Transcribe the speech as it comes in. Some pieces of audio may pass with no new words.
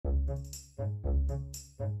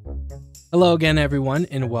Hello again everyone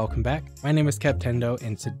and welcome back. My name is Kevtendo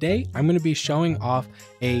and today I'm going to be showing off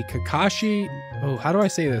a Kakashi, how do I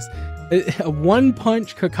say this? A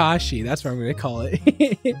one-punch Kakashi, that's what I'm going to call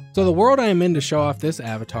it. So the world I am in to show off this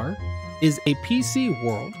avatar is a PC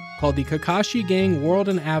world called the Kakashi Gang World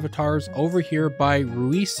and Avatars over here by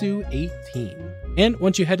Ruisu18. And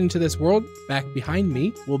once you head into this world, back behind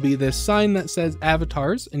me will be this sign that says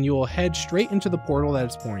avatars, and you will head straight into the portal that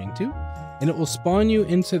it's pointing to. And it will spawn you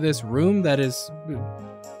into this room that is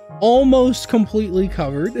almost completely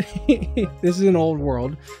covered. This is an old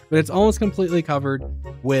world, but it's almost completely covered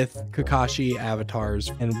with Kakashi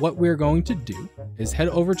avatars. And what we're going to do is head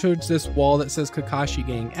over towards this wall that says Kakashi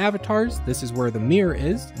Gang Avatars. This is where the mirror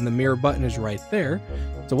is, and the mirror button is right there.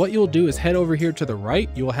 So what you'll do is head over here to the right.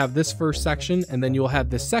 You will have this first section, and then you'll have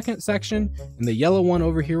the second section, and the yellow one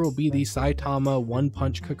over here will be the Saitama One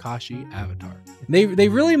Punch Kakashi avatar. They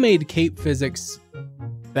really made cape physics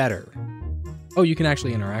better. Oh, you can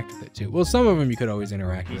actually interact with it too. Well, some of them you could always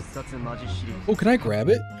interact with. Oh, can I grab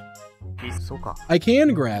it? I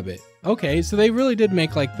can grab it. Okay, so they really did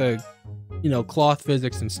make like the, cloth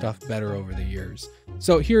physics and stuff better over the years.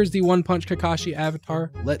 So here's the One Punch Kakashi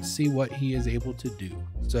avatar. Let's see what he is able to do.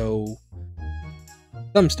 So,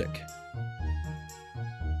 thumbstick.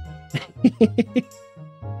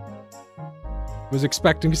 Was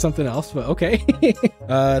expecting something else, but okay.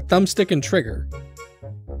 Thumbstick and trigger.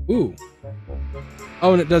 Ooh.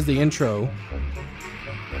 Oh, and it does the intro.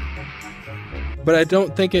 But I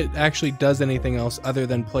don't think it actually does anything else other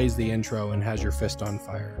than plays the intro and has your fist on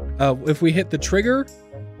fire. If we hit the trigger,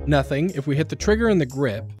 nothing. If we hit the trigger and the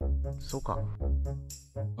grip.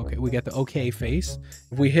 Okay, we get the okay face.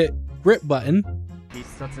 If we hit grip button.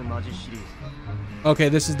 Okay,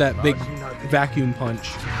 this is that big vacuum punch.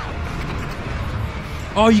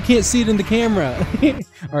 Oh, you can't see it in the camera.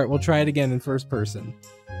 All right, we'll try it again in first person.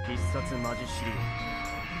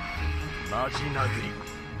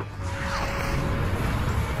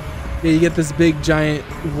 Yeah, you get this big giant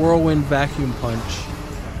whirlwind vacuum punch.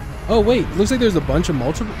 Oh wait, looks like there's a bunch of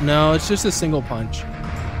multiple. No, it's just a single punch.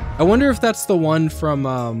 I wonder if that's the one from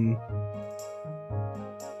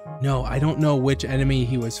no, I don't know which enemy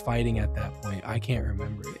he was fighting at that point. I can't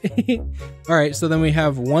remember it. All right, so then we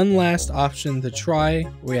have one last option to try.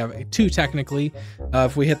 We have two technically.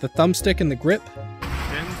 If we hit the thumbstick and the grip.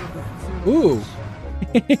 Ooh.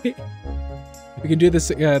 We can do this,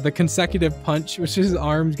 the consecutive punch, which his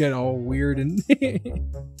arms get all weird and so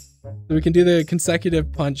we can do the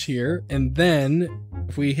consecutive punch here, and then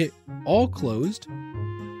if we hit all closed,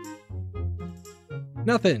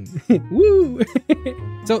 nothing. Woo!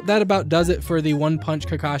 So that about does it for the One Punch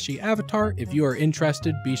Kakashi avatar. If you are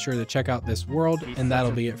interested, be sure to check out this world, and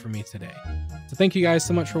that'll be it for me today. So thank you guys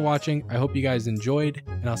so much for watching. I hope you guys enjoyed,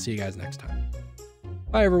 and I'll see you guys next time.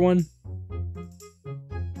 Bye everyone.